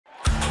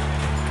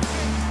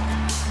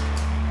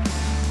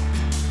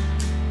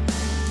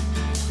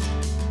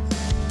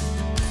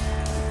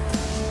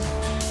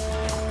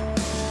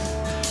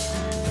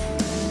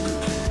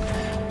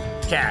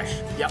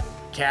Cash, yep.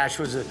 Cash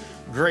was a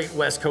great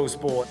West Coast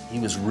bull. He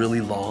was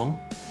really long,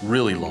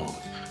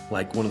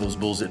 like one of those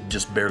bulls that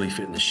just barely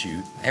fit in the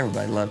chute.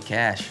 Everybody loved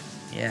Cash.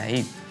 Yeah,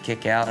 he'd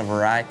kick out of a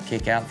right,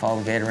 kick out, follow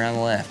the gate around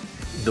the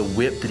left. The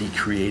whip that he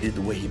created,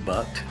 the way he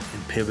bucked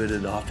and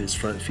pivoted off his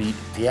front feet.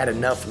 He had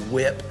enough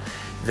whip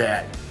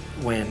that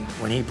when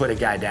he put a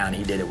guy down,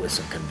 he did it with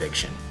some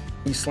conviction.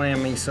 He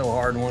slammed me so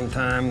hard one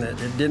time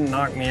that it didn't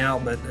knock me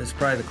out, but it's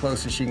probably the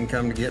closest you can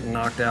come to getting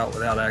knocked out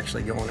without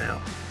actually going out.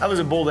 I was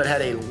a bull that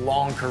had a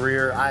long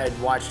career. I had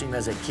watched him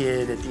as a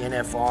kid at the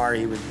NFR.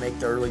 He would make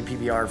the early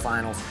PBR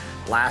finals,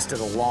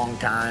 lasted a long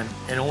time,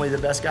 and only the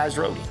best guys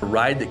rode him. A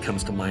ride that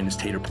comes to mind is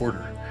Tater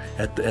Porter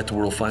at the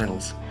World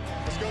Finals.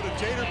 Let's go to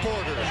Tater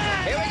Porter.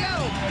 Here we go.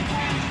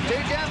 Two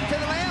jump to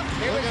the left.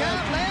 Here we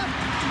come, left.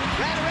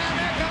 Right around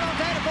there. Come on,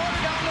 Tater Porter.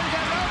 Don't lose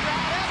that rope.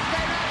 Right up.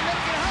 Stay right in the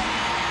middle. Get home.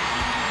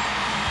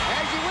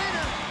 There's your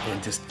winner.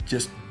 And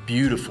just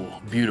beautiful,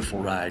 beautiful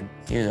ride.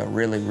 He was a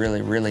really,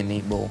 really, really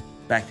neat bull.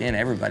 Back then,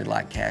 everybody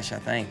liked Cash, I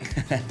think.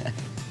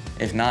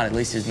 If not, at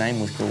least his name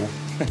was cool.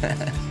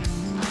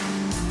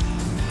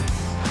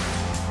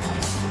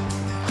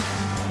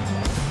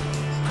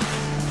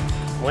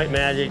 White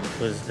Magic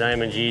was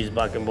Diamond G's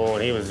bucking bull,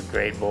 and he was a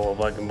great bull,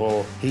 bucking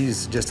bull.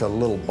 He's just a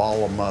little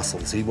ball of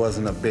muscles. He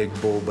wasn't a big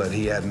bull, but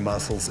he had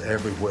muscles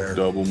everywhere.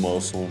 Double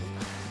muscle,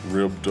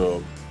 ribbed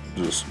up,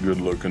 just good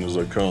looking as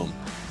they come.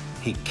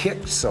 He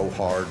kicked so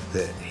hard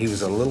that he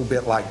was a little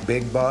bit like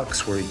Big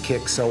Bucks, where he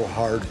kicked so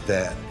hard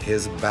that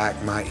his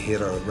back might hit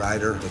a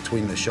rider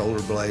between the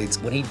shoulder blades.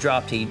 When he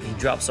dropped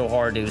so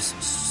hard, it was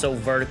so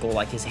vertical,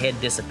 like his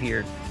head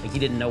disappeared. Like you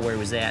didn't know where he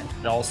was at.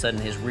 And all of a sudden,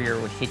 his rear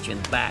would hit you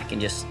in the back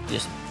and just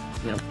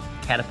you know,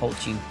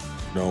 catapult you. You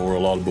know, where a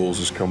lot of bulls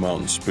just come out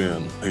and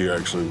spin, he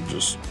actually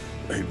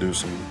he'd do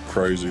some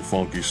crazy,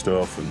 funky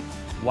stuff. And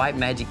White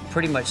Magic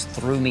pretty much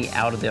threw me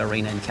out of the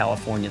arena in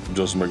California.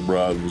 Justin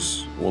McBride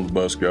was one of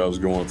the best guys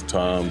going at the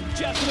time.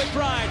 Justin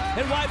McBride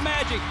and White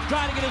Magic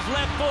trying to get his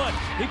left foot.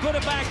 He put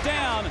it back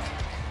down.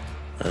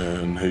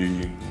 And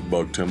he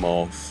bucked him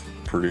off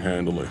pretty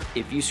handily.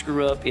 If you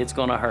screw up, it's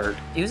gonna hurt.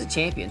 He was a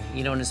champion,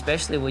 you know, and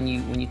especially when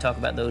you talk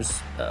about those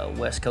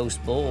West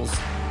Coast bulls.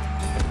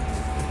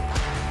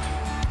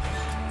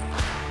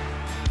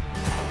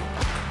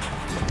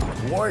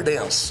 War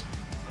dance.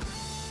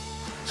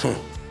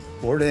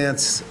 War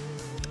Dance,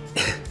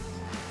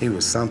 he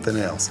was something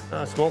else.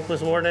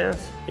 Smokeless War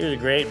Dance, he was a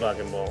great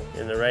bucking bull.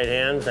 In the right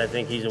hands, I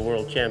think he's a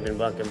world champion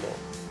bucking bull.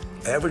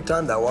 Every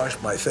time that I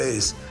wash my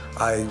face,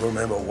 I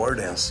remember War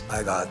Dance.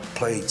 I got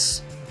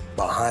plates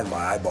behind my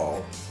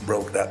eyeball,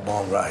 broke that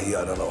bone right here.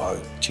 I don't know how,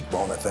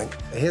 cheekbone, I think.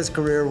 His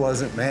career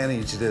wasn't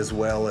managed as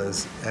well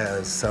as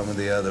some of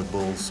the other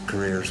bulls'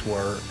 careers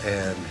were,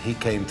 and he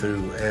came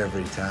through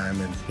every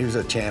time. And he was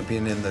a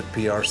champion in the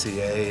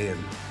PRCA,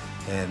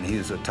 and he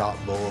was a top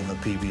bull in the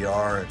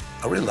PBR.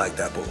 I really liked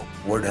that bull.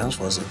 War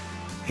Dance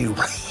he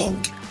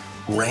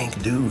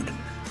rank dude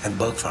and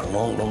bucked for a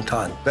long, long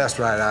time. Best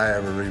ride I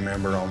ever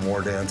remember on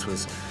War Dance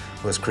was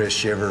Chris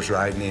Shivers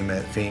riding him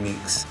at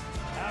Phoenix.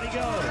 Out he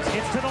goes.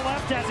 It's to the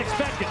left as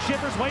expected.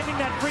 Shivers waving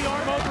that free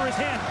arm over his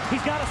head.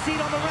 He's got a seat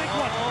on the rank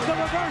one. The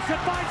reverse at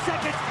 5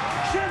 seconds.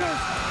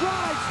 Shivers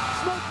rides.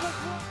 Smokeless.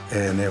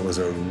 And it was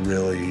a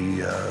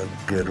really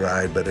good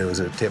ride, but it was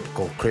a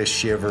typical Chris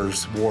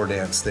Shivers War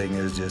Dance thing.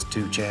 It was just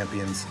two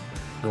champions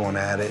going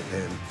at it,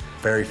 and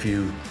very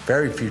few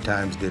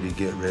times did he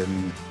get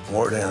ridden.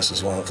 War Dance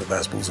is one of the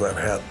best bulls we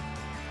ever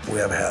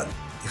had.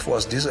 If it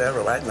was this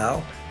era right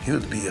now, he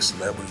would be a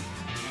celebrity.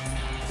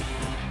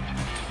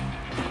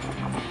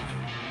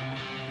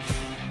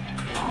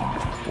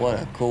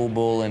 What a cool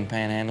bull in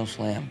Panhandle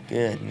Slim.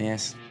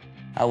 Goodness.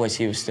 I wish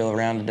he was still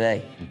around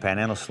today.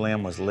 Panhandle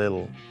Slim was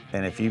little,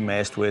 and if you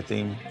messed with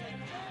him,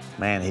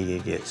 man, he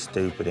could get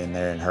stupid in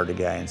there and hurt a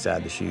guy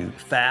inside the chute.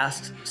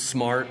 Fast,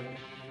 smart,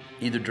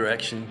 either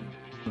direction.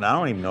 And I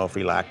don't even know if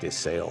he liked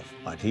himself.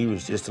 Like, he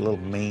was just a little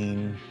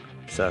mean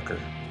sucker.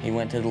 He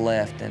went to the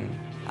left, and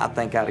I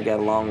think I'd have got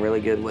along really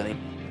good with him.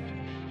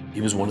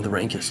 He was one of the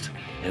rankest,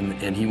 and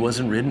he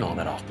wasn't ridden all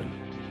that often.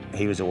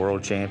 He was a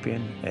world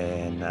champion,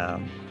 and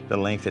the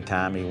length of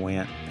time he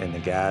went and the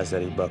guys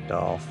that he bucked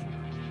off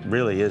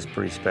really is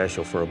pretty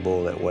special for a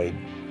bull that weighed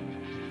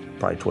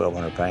probably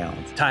 1,200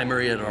 pounds. Ty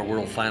Murray at our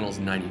World Finals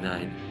in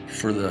 '99.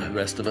 For the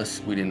rest of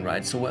us, we didn't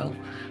ride so well,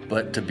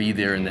 but to be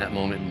there in that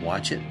moment and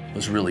watch it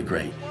was really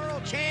great.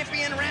 World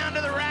champion, round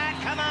to the right.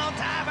 Come on,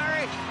 Ty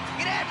Murray.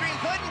 Get after him,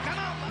 Puddin'. Come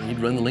on. He'd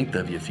run the length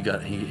of you if he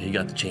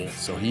got the chance,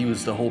 so he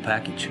was the whole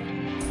package.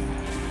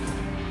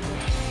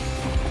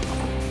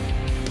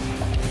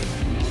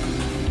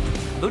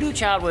 Voodoo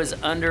Child was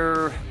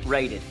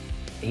underrated.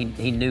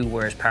 He knew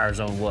where his power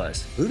zone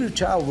was. Voodoo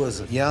Child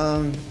was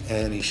young,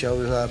 and he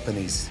shows up, and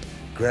he's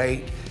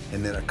great.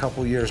 And then a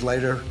couple years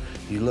later,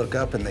 you look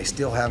up, and they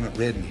still haven't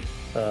ridden him.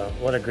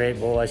 What a great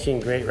bull. I've seen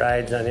great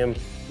rides on him.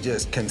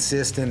 Just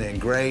consistent and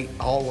great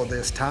all of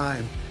this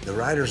time. The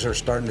riders are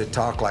starting to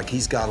talk like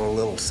he's got a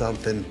little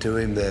something to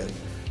him that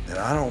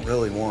I don't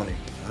really want him.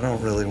 I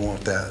don't really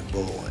want that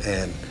bull.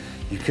 And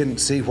you couldn't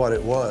see what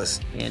it was.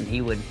 And he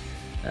would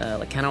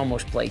like kind of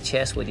almost play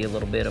chess with you a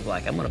little bit of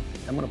like, I'm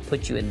gonna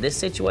put you in this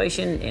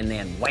situation, and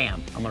then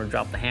wham, I'm gonna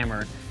drop the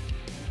hammer.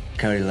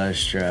 Cody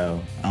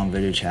Lostro on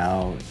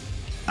Bodacious,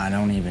 I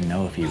don't even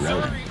know if he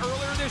rode him.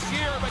 Earlier this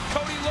year, but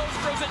Cody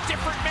Lostro's a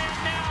different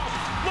man now.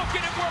 Look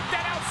at him work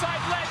that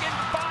outside leg, and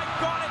by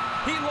God,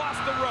 he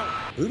lost the rope.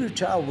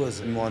 Bodacious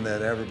was one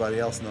that everybody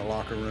else in the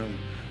locker room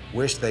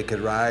wished they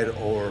could ride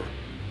or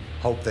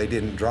hope they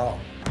didn't draw.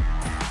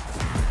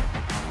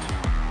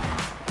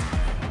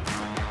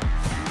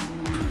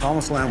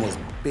 Promised Land was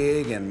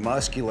big and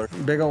muscular.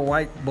 Big old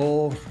white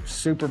bull,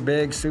 super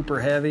big,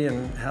 super heavy,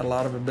 and had a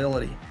lot of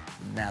ability.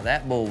 Now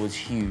that bull was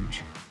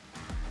huge.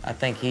 I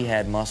think he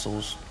had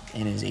muscles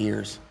in his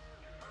ears.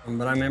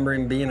 But I remember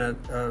him being a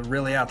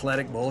really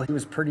athletic bull. He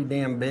was pretty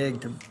damn big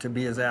to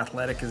be as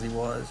athletic as he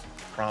was.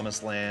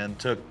 Promised Land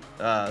took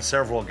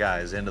several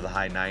guys into the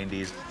high 90s. The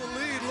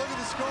lead, look at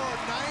the score,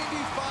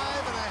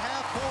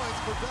 95.5 points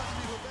for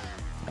Dusty Quebec.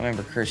 I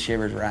remember Chris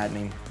Shivers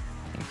riding him,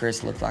 and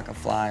Chris looked like a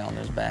fly on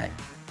his back.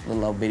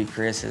 Little old bitty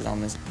Chris is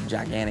on this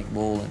gigantic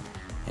bull,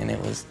 and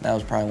that was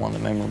probably one of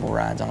the memorable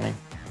rides on him.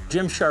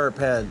 Jim Sharp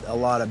had a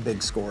lot of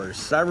big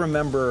scores. I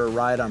remember a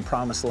ride on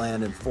Promised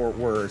Land in Fort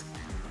Worth,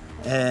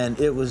 and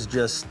it was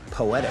just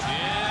poetic. Jim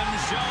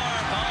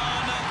Sharp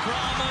on the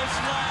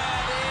Promised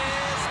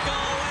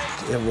Land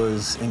is going. It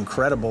was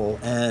incredible,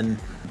 and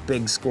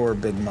big score,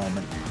 big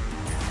moment.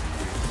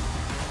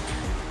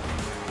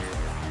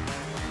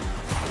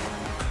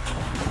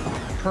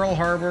 Pearl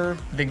Harbor,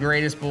 the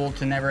greatest bull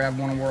to never have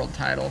won a world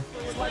title.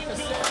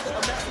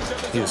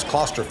 He was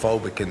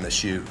claustrophobic in the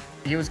chute.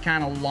 He was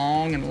kind of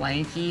long and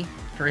lanky.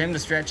 For him to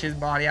stretch his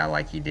body out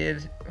like he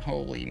did,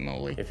 holy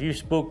moly. If you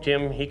spooked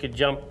him, he could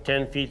jump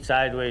 10 feet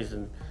sideways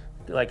and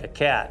like a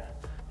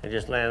cat and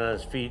just land on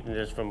his feet, and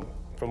just from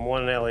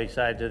one LA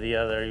side to the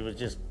other. He was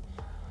just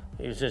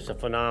a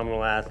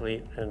phenomenal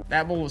athlete. And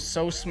that bull was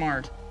so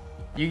smart.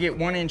 You get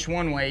 1 inch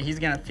one way, he's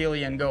gonna feel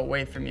you and go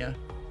away from you.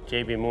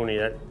 J.B. Mauney,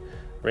 that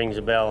rings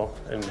a bell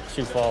in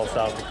Sioux Falls,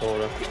 South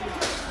Dakota.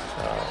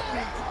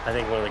 I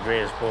think one of the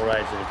greatest bull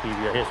rides in the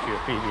PBR history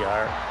of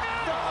PBR.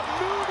 The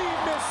Mauney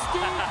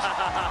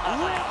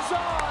mystique lives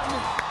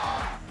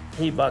on.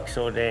 He bucked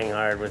so dang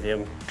hard with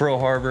him. Pearl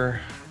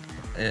Harbor,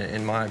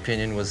 in my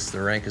opinion, was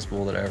the rankest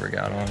bull that I ever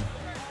got on.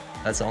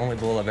 That's the only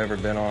bull I've ever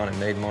been on and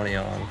made money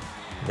on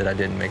that I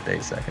didn't make the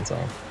 8 seconds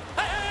on.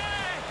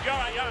 You're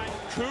right.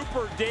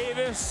 Cooper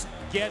Davis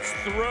gets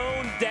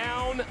thrown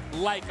down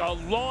like a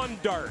lawn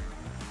dart.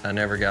 I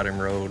never got him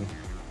rode.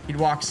 He'd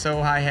walk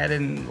so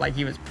high-headed and like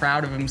he was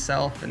proud of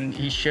himself, and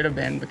he should have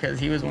been, because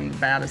he was one of the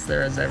baddest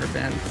there has ever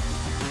been.